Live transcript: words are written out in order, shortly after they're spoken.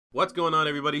What's going on,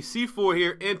 everybody? C4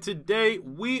 here, and today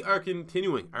we are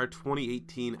continuing our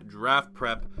 2018 draft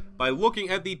prep by looking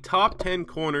at the top 10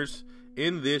 corners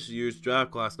in this year's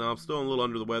draft class. Now, I'm still a little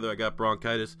under the weather. I got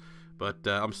bronchitis, but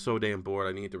I'm so damn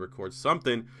bored. I need to record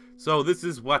something. So this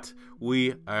is what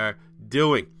we are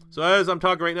doing. So as I'm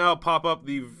talking right now, I'll pop up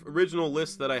the original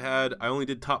list that I had. I only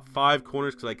did top 5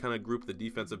 corners because I kind of grouped the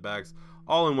defensive backs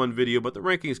all in one video, but the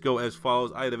rankings go as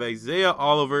follows. I have Isaiah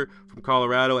Oliver from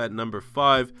Colorado at number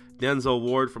 5, Denzel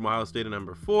Ward from Ohio State at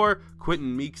number 4,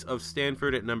 Quentin Meeks of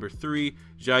Stanford at number 3,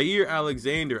 Jair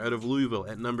Alexander out of Louisville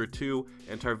at number 2,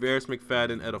 and Tarvaris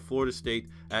McFadden out of Florida State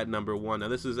at number 1. Now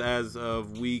this is as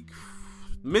of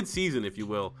mid-season, if you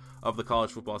will, of the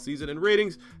college football season, and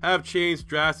ratings have changed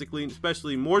drastically,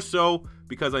 especially more so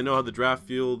because I know how the draft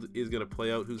field is going to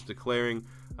play out, who's declaring.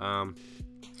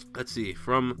 Let's see,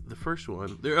 from the first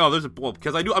one, there's a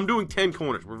because I'm doing 10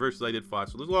 corners versus I did 5,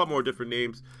 so there's a lot more different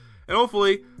names, and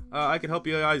hopefully I can help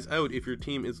you guys out if your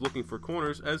team is looking for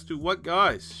corners as to what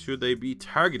guys should they be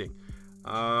targeting.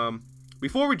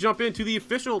 Before we jump into the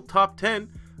official top 10,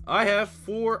 I have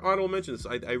 4 honorable mentions.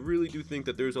 I really do think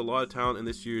that there's a lot of talent in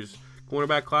this year's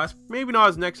cornerback class. Maybe not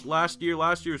as last year.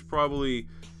 Last year is probably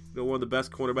one of the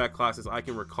best cornerback classes I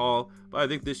can recall, but I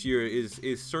think this year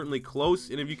is certainly close.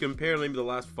 And if you compare maybe the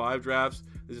last 5 drafts,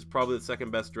 this is probably the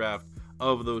second best draft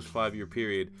of those 5-year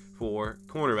period for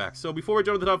cornerbacks. So before we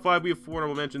jump to the top 5, we have 4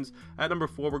 honorable mentions. At number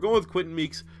 4, we're going with Quentin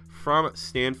Meeks from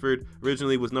Stanford.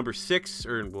 Originally was number 6,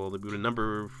 or well, they moved to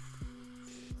number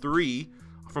 3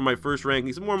 from my first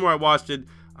rankings. The more and more I watched it,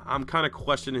 I'm kind of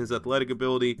questioning his athletic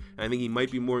ability, and I think he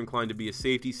might be more inclined to be a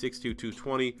safety, 6'2",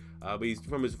 220. But he's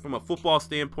from a football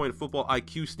standpoint, a football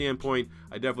IQ standpoint,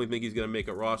 I definitely think he's going to make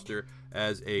a roster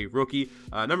as a rookie.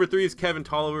 Number 3 is Kevin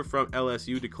Tolliver from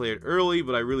LSU, declared early,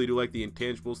 but I really do like the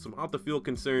intangibles, some out-the-field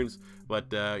concerns.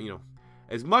 But,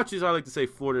 as much as I like to say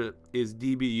Florida is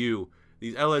DBU,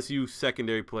 these LSU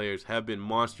secondary players have been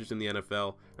monsters in the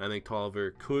NFL, and I think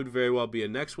Tolliver could very well be a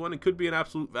next one and could be an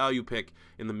absolute value pick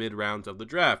in the mid-rounds of the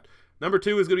draft. Number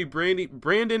 2 is going to be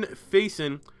Brandon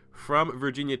Faison from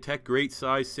Virginia Tech. Great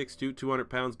size, 6'2", 200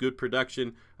 pounds, good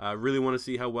production. Really want to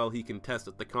see how well he can test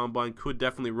at the combine. Could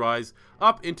definitely rise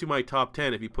up into my top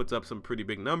 10 if he puts up some pretty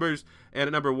big numbers. And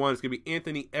at number 1 is going to be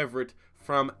Anthony Everett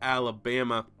from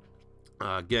Alabama.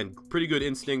 Again, pretty good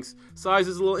instincts. Size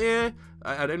is a little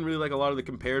I didn't really like a lot of the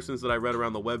comparisons that I read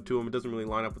around the web to him. It doesn't really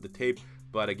line up with the tape.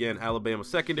 But again, Alabama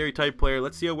secondary type player.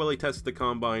 Let's see how well he tests the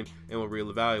combine, and we'll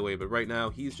reevaluate. But right now,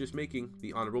 he's just making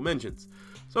the honorable mentions.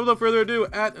 So without further ado,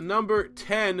 at number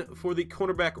 10 for the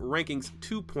cornerback rankings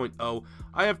 2.0,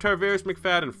 I have Tarvaris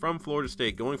McFadden from Florida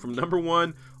State. Going from number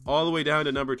 1 all the way down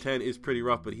to number 10 is pretty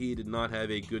rough, but he did not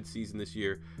have a good season this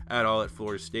year at all at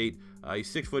Florida State.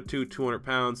 He's 6'2", 200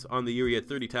 pounds. On the year, he had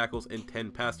 30 tackles and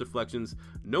 10 pass deflections.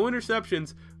 No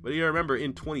interceptions, but you remember,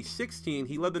 in 2016,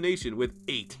 he led the nation with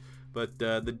 8. But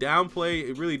the downplay,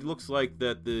 it really looks like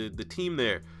that the team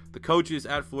there, the coaches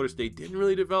at Florida State, didn't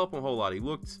really develop a whole lot. He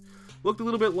looked a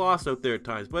little bit lost out there at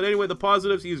times. But anyway, the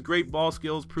positives, he has great ball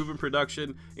skills, proven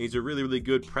production, and he's a really, really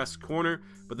good press corner.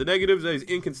 But the negatives, he's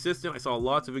inconsistent. I saw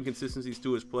lots of inconsistencies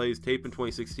to his plays. Tape in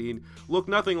 2016 looked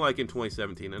nothing like in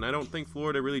 2017. And I don't think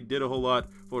Florida really did a whole lot,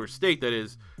 Florida State that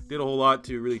is, did a whole lot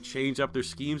to really change up their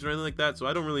schemes or anything like that. So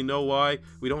I don't really know why.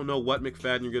 We don't know what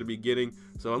McFadden you're going to be getting.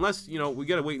 So unless, we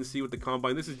got to wait and see with the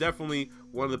combine. This is definitely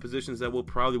one of the positions that we'll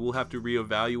have to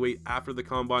reevaluate after the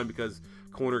combine, because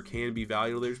corner can be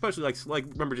valuable there, especially like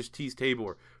remember just Tease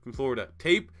Tabor from Florida.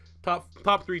 Tape,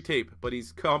 top 3 tape, but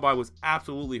his combine was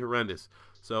absolutely horrendous.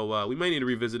 So we might need to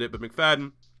revisit it, but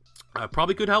McFadden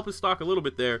probably could help his stock a little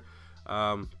bit there.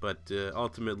 But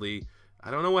ultimately,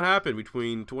 I don't know what happened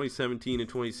between 2017 and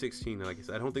 2016. Like I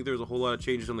said, I don't think there was a whole lot of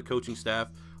changes on the coaching staff.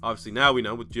 Obviously, now we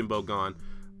know with Jimbo gone.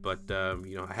 But,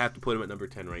 I have to put him at number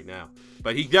 10 right now.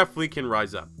 But he definitely can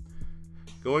rise up.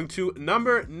 Going to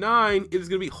number 9, it is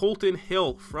going to be Holton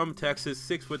Hill from Texas,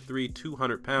 6'3",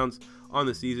 200 pounds on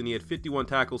the season. He had 51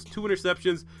 tackles, 2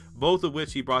 interceptions, both of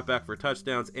which he brought back for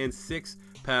touchdowns, and 6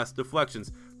 pass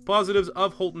deflections. Positives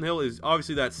of Holton Hill is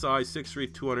obviously that size,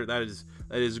 6'3", 200. That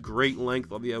is great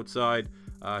length on the outside.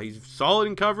 He's solid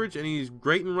in coverage, and he's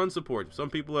great in run support. Some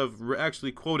people have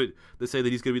actually quoted to say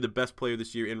that he's going to be the best player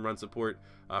this year in run support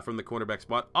from the cornerback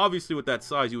spot. Obviously, with that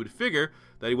size, you would figure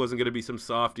that he wasn't going to be some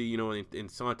softy, in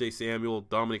Sante Samuel,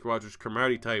 Dominic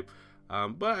Rodgers-Cromartie type.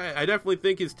 But I definitely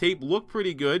think his tape looked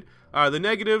pretty good. The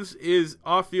negatives is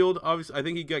off-field. Obviously, I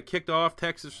think he got kicked off,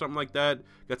 Texas, something like that,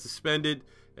 got suspended,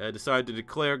 decided to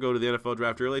go to the NFL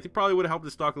draft early. I think probably would have helped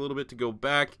his stock a little bit to go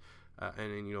back.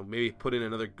 and you know, maybe put in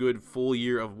another good full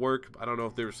year of work. I don't know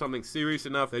if there was something serious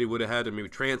enough that he would have had to maybe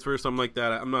transfer or something like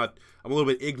that. I'm a little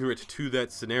bit ignorant to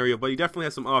that scenario, but he definitely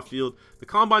has some off-field. The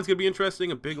combine's gonna be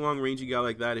interesting. A big, long, rangy guy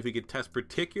like that, if he could test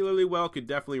particularly well, could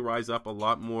definitely rise up a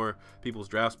lot more people's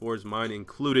draft boards, mine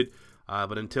included.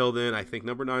 But until then, I think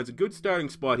number 9 is a good starting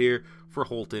spot here for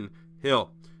Holton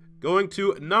Hill. Going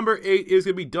to number 8 is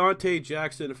going to be Dante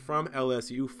Jackson from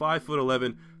LSU,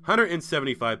 5'11",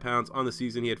 175 pounds on the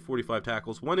season. He had 45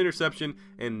 tackles, 1 interception,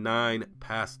 and 9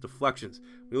 pass deflections.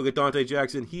 When you look at Dante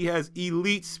Jackson, he has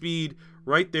elite speed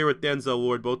right there with Denzel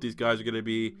Ward. Both these guys are going to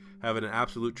be having an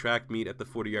absolute track meet at the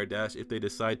 40-yard dash if they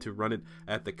decide to run it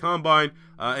at the combine.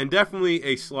 And definitely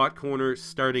a slot corner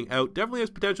starting out. Definitely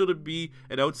has potential to be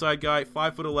an outside guy,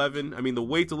 5'11". I mean, the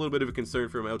weight's a little bit of a concern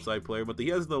for an outside player, but he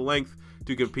has the length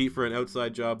to compete for an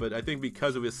outside job. But I think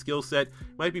because of his skill set,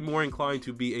 might be more inclined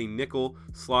to be a nickel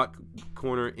slot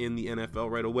corner in the NFL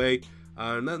right away.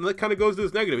 And that kind of goes to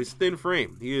his negative, his thin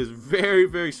frame. He is very,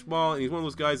 very small, and he's one of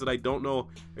those guys that I don't know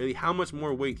really how much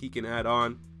more weight he can add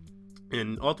on.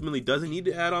 And ultimately doesn't need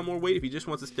to add on more weight if he just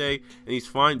wants to stay, and he's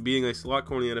fine being a slot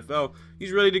corner in the NFL.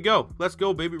 He's ready to go. Let's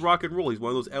go, baby, rock and roll. He's one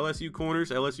of those LSU corners.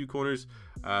 LSU corners,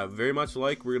 very much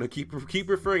like, we're going to keep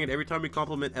referring it every time we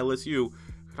compliment LSU.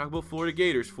 Talk about Florida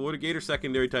Gators, Florida Gator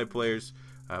secondary type players.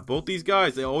 Both these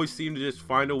guys, they always seem to just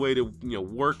find a way to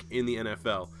work in the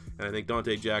NFL. And I think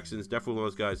Dante Jackson is definitely one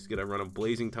of those guys who's going to run a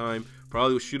blazing time.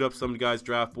 Probably will shoot up some guys'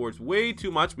 draft boards way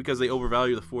too much because they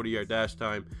overvalue the 40-yard dash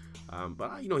time.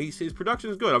 But, his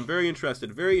production is good. I'm very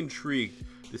interested, very intrigued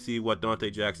to see what Dante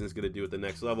Jackson is going to do at the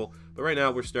next level. But right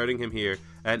now, we're starting him here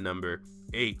at number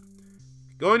 8.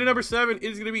 Going to number 7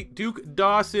 is going to be Duke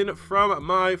Dawson from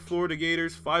my Florida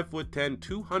Gators, 5'10",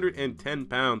 210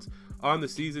 pounds on the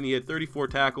season. He had 34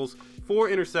 tackles, 4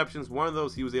 interceptions. One of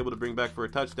those he was able to bring back for a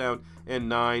touchdown, and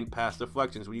 9 pass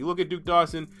deflections. When you look at Duke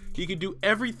Dawson, he can do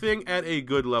everything at a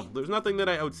good level. There's nothing that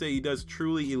I would say he does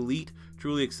truly elite,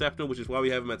 truly exceptional, which is why we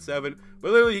have him at 7.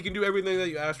 But literally, he can do everything that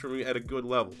you ask from him at a good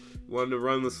level. You want him to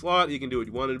run the slot, he can do it.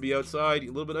 You want him to be outside, a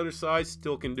little bit undersized,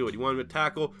 still can do it. You want him to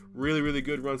tackle, really, really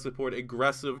good run support,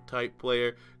 aggressive type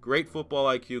player, great football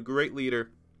IQ, great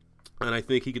leader. And I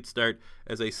think he could start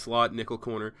as a slot nickel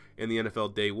corner in the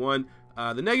NFL day one.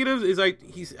 The negatives is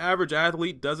he's average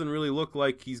athlete, doesn't really look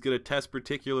like he's going to test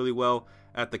particularly well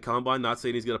at the combine. Not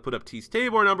saying he's going to put up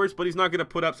Tabor numbers, but he's not going to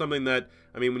put up something that,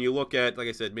 when you look at, like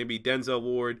I said, maybe Denzel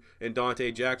Ward and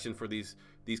Dante Jackson for these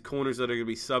corners that are going to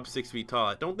be sub 6 feet tall.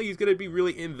 I don't think he's going to be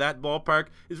really in that ballpark.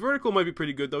 His vertical might be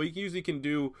pretty good, though. He usually can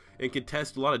do and can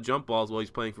test a lot of jump balls while he's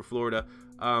playing for Florida.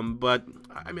 But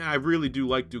I really do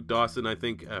like Duke Dawson. I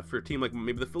think for a team like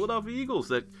maybe the Philadelphia Eagles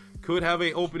that could have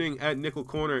a opening at nickel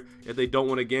corner if they don't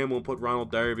want to gamble and put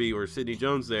Ronald Darby or Sidney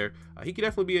Jones there, he could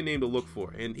definitely be a name to look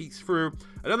for. And he's, for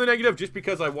another negative, just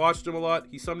because I watched him a lot,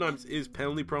 he sometimes is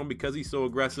penalty prone because he's so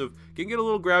aggressive. Can get a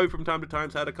little grabby from time to time.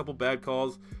 He's had a couple bad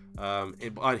calls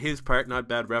on his part, not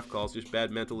bad ref calls, just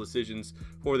bad mental decisions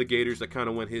for the Gators that kind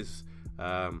of went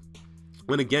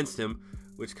against him,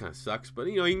 which kind of sucks. But,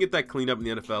 you can get that cleaned up in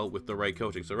the NFL with the right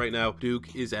coaching. So right now,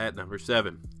 Duke is at number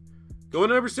 7. Going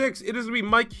to number 6, it is going to be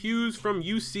Mike Hughes from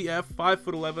UCF,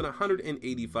 5'11",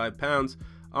 185 pounds.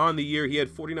 On the year, he had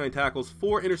 49 tackles,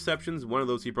 4 interceptions. One of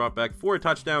those he brought back for a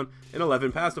touchdown and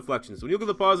 11 pass deflections. When you look at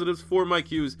the positives for Mike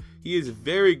Hughes, he is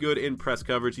very good in press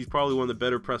coverage. He's probably one of the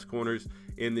better press corners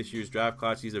in this year's draft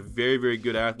class. He's a very, very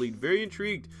good athlete. Very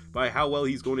intrigued by how well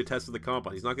he's going to test at the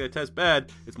combine. He's not going to test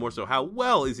bad. It's more so how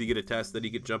well is he going to test that he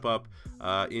could jump up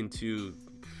into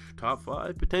top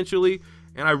 5 potentially.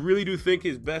 And I really do think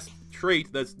his best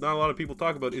trait that's not a lot of people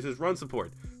talk about is his run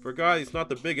support. For a guy he's not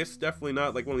the biggest, definitely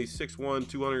not like one of these 6'1",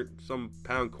 200-some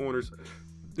pound corners.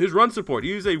 His run support,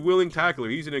 he's a willing tackler.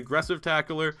 He's an aggressive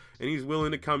tackler, and he's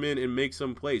willing to come in and make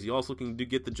some plays. He also can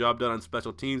get the job done on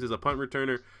special teams as a punt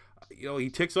returner. He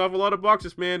ticks off a lot of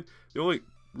boxes, man. The only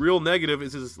real negative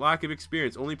is his lack of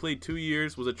experience. Only played 2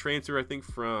 years, was a transfer, I think,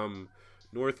 from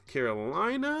North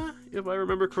Carolina, if I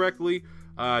remember correctly.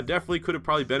 Definitely could have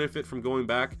probably benefited from going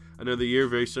back another year,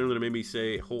 very similar to maybe,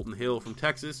 say, Holton Hill from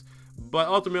Texas. But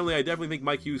ultimately, I definitely think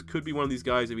Mike Hughes could be one of these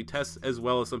guys, if he tests as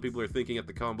well as some people are thinking at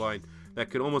the combine, that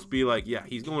could almost be like, yeah,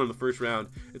 he's going in the first round.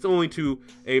 It's only to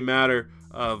a matter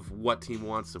of what team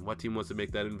wants him, what team wants to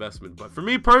make that investment. But for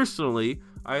me personally,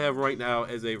 I have right now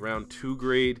as a round 2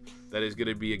 grade that is going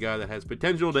to be a guy that has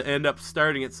potential to end up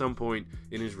starting at some point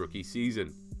in his rookie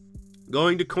season.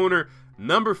 Going to corner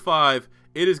number 5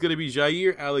 it is going to be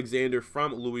Jair Alexander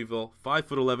from Louisville,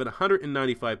 5'11",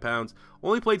 195 pounds.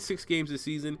 Only played 6 games this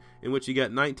season, in which he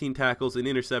got 19 tackles, an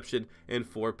interception, and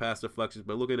 4 pass deflections.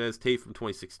 But looking at his tape from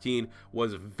 2016,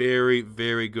 was very,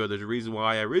 very good. There's a reason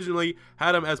why I originally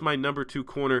had him as my number 2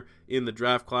 corner in the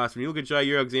draft class. When you look at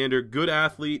Jair Alexander, good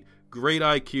athlete, great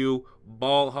IQ,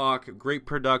 ball hawk, great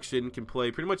production, can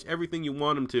play pretty much everything you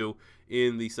want him to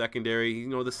in the secondary. You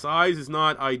know, the size is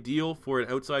not ideal for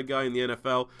an outside guy in the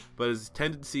NFL, but his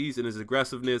tendencies and his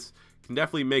aggressiveness can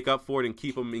definitely make up for it and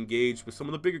keep him engaged with some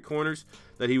of the bigger corners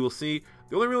that he will see.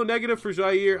 The only real negative for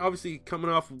Jair, obviously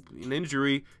coming off an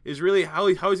injury, is really how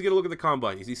he's going to look at the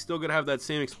combine. Is he still going to have that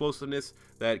same explosiveness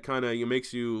that kind of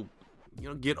makes you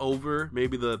get over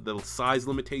maybe the size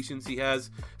limitations he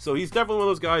has? So he's definitely one of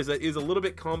those guys that is a little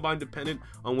bit combine dependent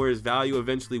on where his value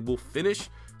eventually will finish.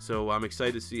 So I'm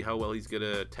excited to see how well he's going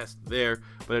to test there.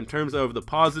 But in terms of the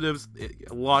positives,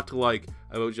 a lot to like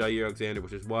about Jair Alexander,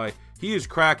 which is why he is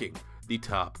cracking the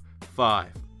top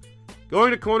 5.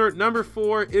 Going to corner number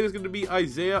 4, it is going to be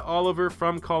Isaiah Oliver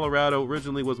from Colorado.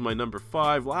 Originally was my number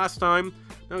 5 last time.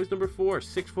 Now he's number 4,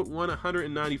 6'1",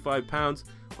 195 pounds.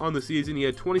 On the season, he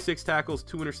had 26 tackles,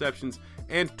 2 interceptions,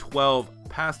 and 12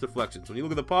 pass deflections. When you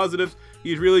look at the positives,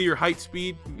 he's really your height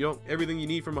speed, everything you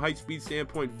need from a height speed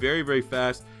standpoint. Very, very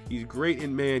fast. He's great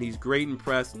in man. He's great in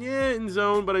press. Yeah, in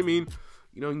zone, but I mean,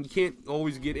 you can't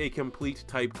always get a complete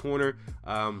type corner.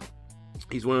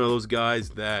 He's one of those guys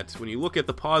that when you look at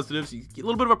the positives, he's a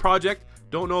little bit of a project.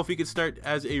 Don't know if he could start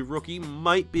as a rookie.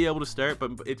 Might be able to start,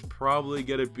 but it's probably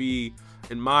going to be,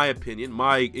 in my opinion,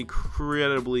 my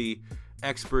incredibly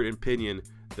expert opinion,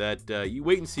 that you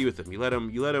wait and see with him. You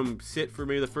let him sit for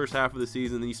maybe the first half of the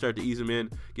season, then you start to ease him in,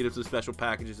 get him some special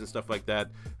packages and stuff like that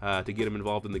to get him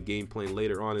involved in the game plan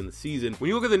later on in the season. When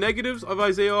you look at the negatives of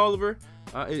Isaiah Oliver,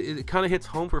 it kind of hits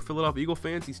home for Philadelphia Eagle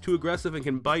fans. He's too aggressive and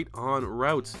can bite on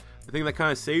routes. The thing that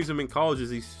kind of saves him in college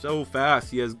is he's so fast.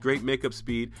 He has great makeup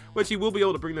speed, which he will be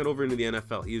able to bring that over into the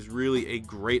NFL. He is really a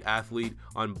great athlete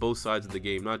on both sides of the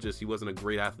game. Not just he wasn't a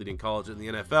great athlete in college and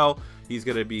in the NFL. He's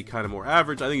going to be kind of more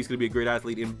average. I think he's going to be a great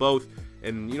athlete in both.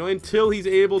 And, until he's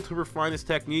able to refine his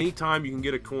technique, anytime you can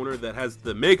get a corner that has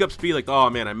the makeup speed, like,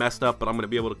 oh, man, I messed up, but I'm going to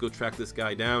be able to go track this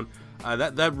guy down.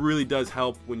 That really does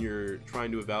help when you're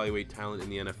trying to evaluate talent in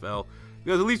the NFL.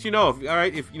 Because at least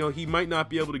if he might not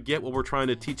be able to get what we're trying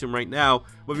to teach him right now,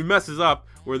 but if he messes up,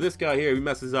 where this guy here, if he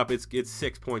messes up, it's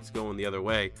 6 points going the other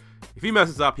way. If he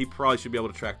messes up, he probably should be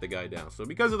able to track the guy down. So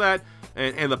because of that,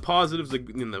 and the positives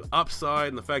and the upside,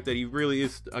 and the fact that he really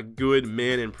is a good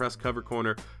man and press cover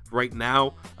corner right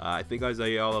now, I think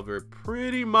Isaiah Oliver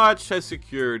pretty much has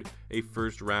secured a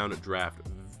first-round draft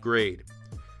grade.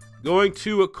 Going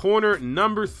to a corner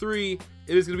number 3,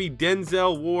 it is going to be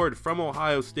Denzel Ward from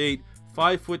Ohio State.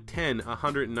 5'10",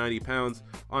 190 pounds.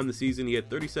 On the season, he had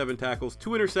 37 tackles,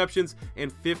 2 interceptions,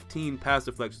 and 15 pass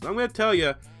deflections. I'm going to tell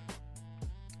you,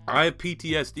 I have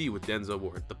PTSD with Denzel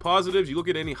Ward. The positives, you look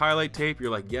at any highlight tape, you're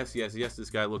like, yes, this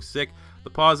guy looks sick. The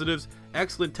positives,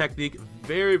 excellent technique,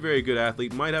 very, very good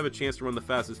athlete. Might have a chance to run the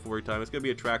fastest 40 time. It's going to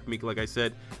be a track meet, like I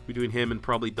said, between him and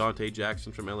probably Dante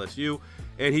Jackson from LSU.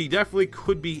 And he definitely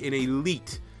could be an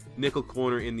elite nickel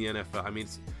corner in the NFL. I mean,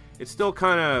 it's still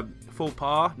kind of faux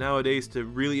pas nowadays to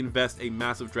really invest a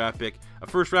massive draft pick, a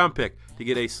first-round pick, to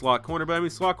get a slot corner. But I mean,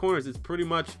 slot corners, it's pretty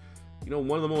much,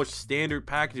 one of the most standard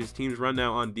packages teams run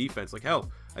now on defense. Like,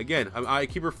 hell, again, I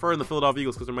keep referring to the Philadelphia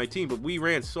Eagles because they're my team, but we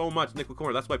ran so much nickel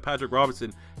corner. That's why Patrick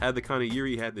Robinson had the kind of year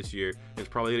he had this year. It's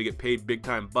probably going to get paid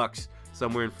big-time bucks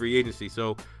somewhere in free agency.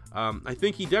 So I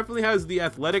think he definitely has the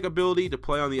athletic ability to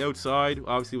play on the outside.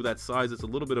 Obviously, with that size, it's a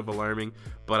little bit of alarming.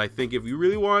 But I think if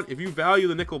you value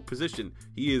the nickel position,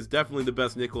 he is definitely the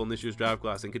best nickel in this year's draft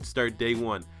class and could start day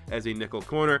one as a nickel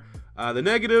corner. The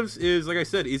negatives is, like I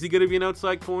said, is he going to be an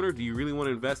outside corner? Do you really want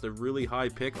to invest a really high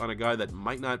pick on a guy that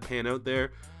might not pan out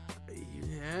there?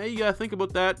 Yeah, you got to think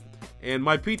about that. And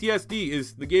my PTSD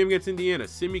is the game against Indiana.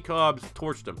 Simi Cobbs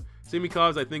torched him. Simi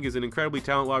Cobbs, I think, is an incredibly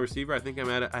talented wide receiver. I think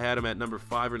I had him at number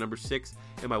 5 or number 6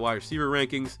 in my wide receiver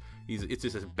rankings. It's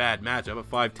just a bad matchup. A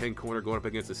 5'10" corner going up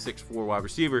against a 6'4" wide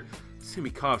receiver. Simi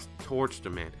Cobbs torched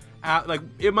him, man.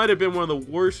 It might have been one of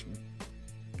the worst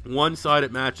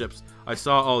one-sided matchups I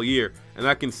saw all year, and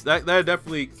that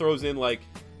definitely throws in, like,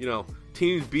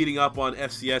 teams beating up on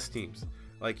FCS teams.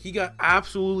 Like, he got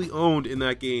absolutely owned in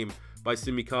that game by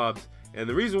Simi Cobbs. And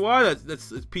the reason why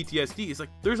that's PTSD is, like,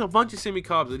 there's a bunch of Simi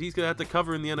Cobbs that he's going to have to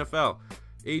cover in the NFL.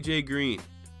 A.J. Green,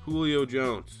 Julio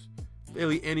Jones,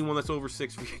 really anyone that's over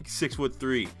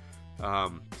 6'3".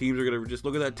 Teams are going to just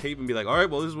look at that tape and be like, all right,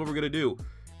 well, this is what we're going to do.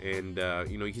 And,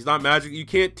 he's not magic. You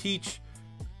can't teach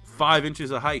 5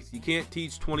 inches of height. You can't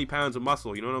teach 20 pounds of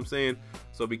muscle, you know what I'm saying?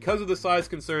 So because of the size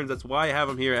concerns, that's why I have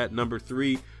him here at number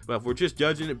 3. But if we're just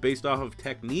judging it based off of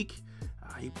technique,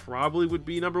 he probably would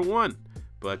be number 1.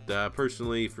 But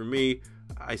personally, for me,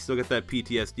 I still get that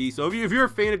PTSD. So if you're a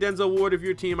fan of Denzel Ward, if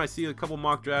you're a team, I see a couple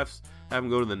mock drafts have him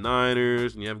go to the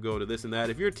Niners, and you have him go to this and that.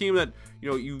 If you're a team that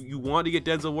you want to get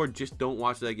Denzel Ward, just don't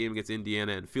watch that game against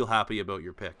Indiana and feel happy about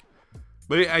your pick.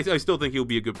 But I still think he'll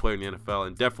be a good player in the NFL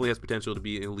and definitely has potential to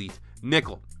be an elite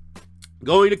nickel.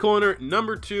 Going to corner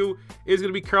number 2 is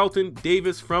going to be Carlton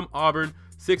Davis from Auburn.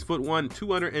 6'1",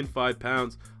 205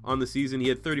 pounds on the season. He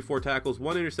had 34 tackles,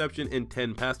 1 interception, and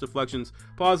 10 pass deflections.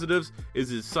 Positives is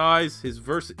his size, his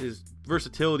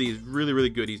versatility is really,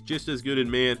 really good. He's just as good in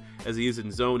man as he is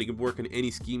in zone. He can work in any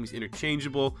scheme. He's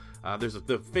interchangeable. There's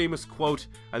the famous quote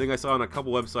I think I saw on a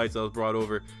couple websites that was brought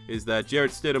over, is that Jarrett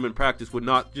Stidham in practice would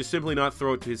simply not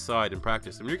throw it to his side in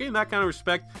practice. And when you're getting that kind of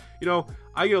respect,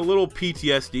 I get a little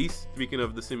PTSD, speaking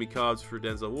of the Simi Cobbs for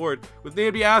Denzel Ward, with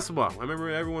Andy Asamoah. I remember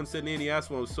everyone said Andy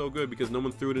Asamoah was so good because no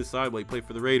one threw it his side while he played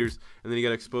for the Raiders, and then he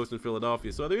got exposed in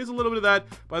Philadelphia. So there is a little bit of that,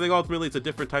 but I think ultimately it's a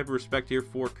different type of respect here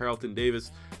for Carlton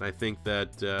Davis. And I think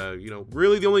that,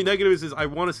 really the only negative is I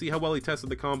want to see how well he tested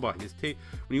the combine. His tape,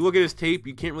 when you look at his tape,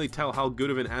 you can't really tell how good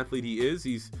of an athlete he is.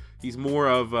 He's more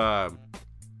of,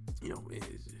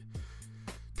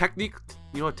 technique,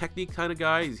 a technique kind of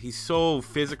guy. He's so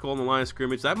physical in the line of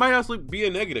scrimmage. That might also be a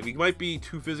negative. He might be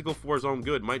too physical for his own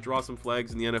good. Might draw some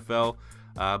flags in the NFL.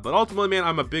 But ultimately, man,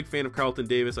 I'm a big fan of Carlton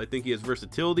Davis. I think he has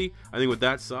versatility. I think with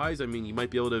that size, you might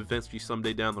be able to eventually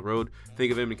someday down the road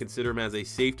think of him and consider him as a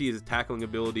safety. His tackling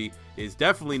ability is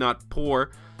definitely not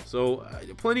poor. So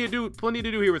plenty to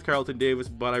do here with Carlton Davis.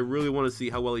 But I really want to see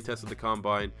how well he tested the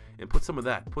combine and put some of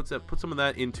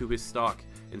that into his stock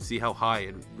and see how high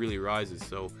it really rises.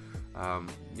 So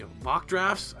mock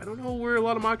drafts, I don't know where a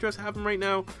lot of mock drafts happen right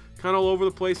now. Kind of all over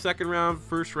the place, second round,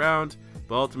 first round.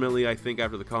 But ultimately, I think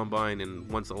after the combine and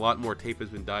once a lot more tape has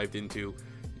been dived into,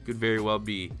 he could very well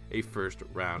be a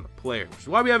first-round player, which is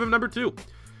why we have him number 2.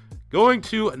 Going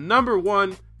to number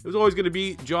 1, it was always going to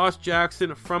be Josh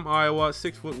Jackson from Iowa,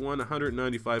 6'1",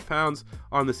 195 pounds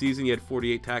on the season. He had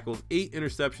 48 tackles, 8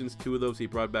 interceptions, 2 of those he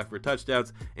brought back for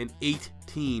touchdowns, and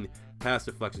 18 pass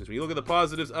deflections. When you look at the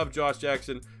positives of Josh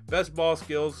Jackson, best ball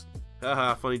skills,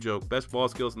 funny joke, best ball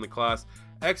skills in the class,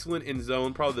 excellent in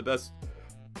zone, probably the best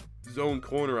zone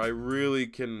corner I really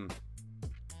can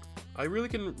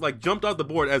jumped out the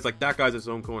board as that guy's a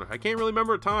zone corner. I can't really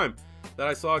remember a time that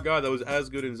I saw a guy that was as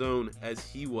good in zone as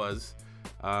he was.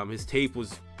 His tape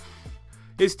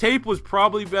was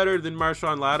probably better than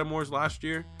Marshawn Lattimore's last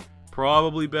year.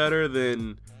 Probably better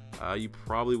than you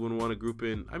probably wouldn't want to group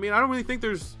in. I don't really think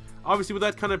there's, obviously with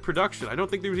that kind of production, I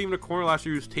don't think there was even a corner last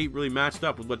year whose tape really matched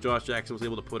up with what Josh Jackson was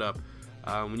able to put up.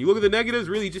 When you look at the negatives,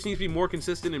 really, he just needs to be more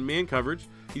consistent in man coverage.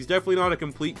 He's definitely not a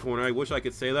complete corner. I wish I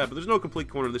could say that, but there's no complete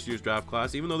corner in this year's draft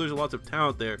class. Even though there's lots of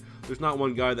talent there, there's not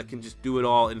one guy that can just do it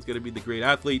all and it's going to be the great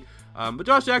athlete. But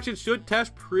Josh Jackson should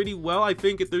test pretty well. I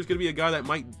think if there's going to be a guy that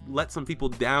might let some people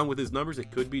down with his numbers,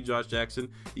 it could be Josh Jackson.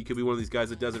 He could be one of these guys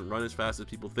that doesn't run as fast as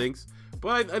people thinks.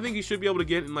 But I think he should be able to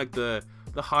get in the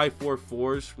high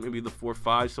 4.4s, maybe the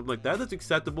 4.5s, something like that. That's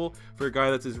acceptable for a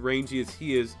guy that's as rangy as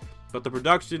he is. But the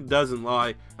production doesn't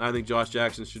lie, and I think Josh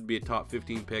Jackson should be a top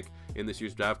 15 pick in this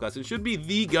year's draft class and should be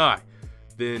the guy.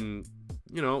 Then,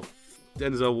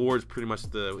 Denzel Ward's pretty much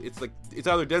it's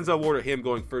either Denzel Ward or him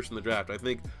going first in the draft. I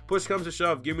think push comes to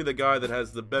shove, give me the guy that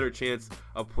has the better chance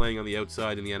of playing on the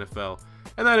outside in the NFL,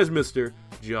 and that is Mr.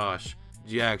 Josh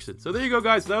Jackson. So there you go,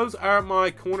 guys. Those are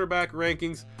my cornerback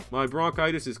rankings. My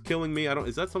bronchitis is killing me.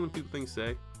 Is that something people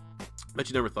say? Bet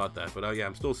you never thought that, but yeah,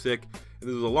 I'm still sick. And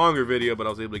this was a longer video, but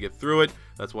I was able to get through it.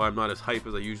 That's why I'm not as hype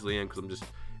as I usually am, because I'm just,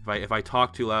 if I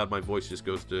talk too loud, my voice just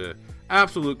goes to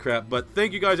absolute crap. But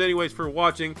thank you guys anyways for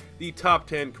watching the top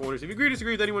 10 corners. If you agree or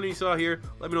disagree with anyone you saw here,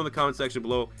 let me know in the comment section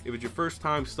below. If it's your first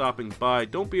time stopping by,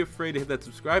 don't be afraid to hit that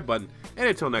subscribe button. And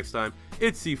until next time,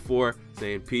 it's C4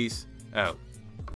 saying peace out.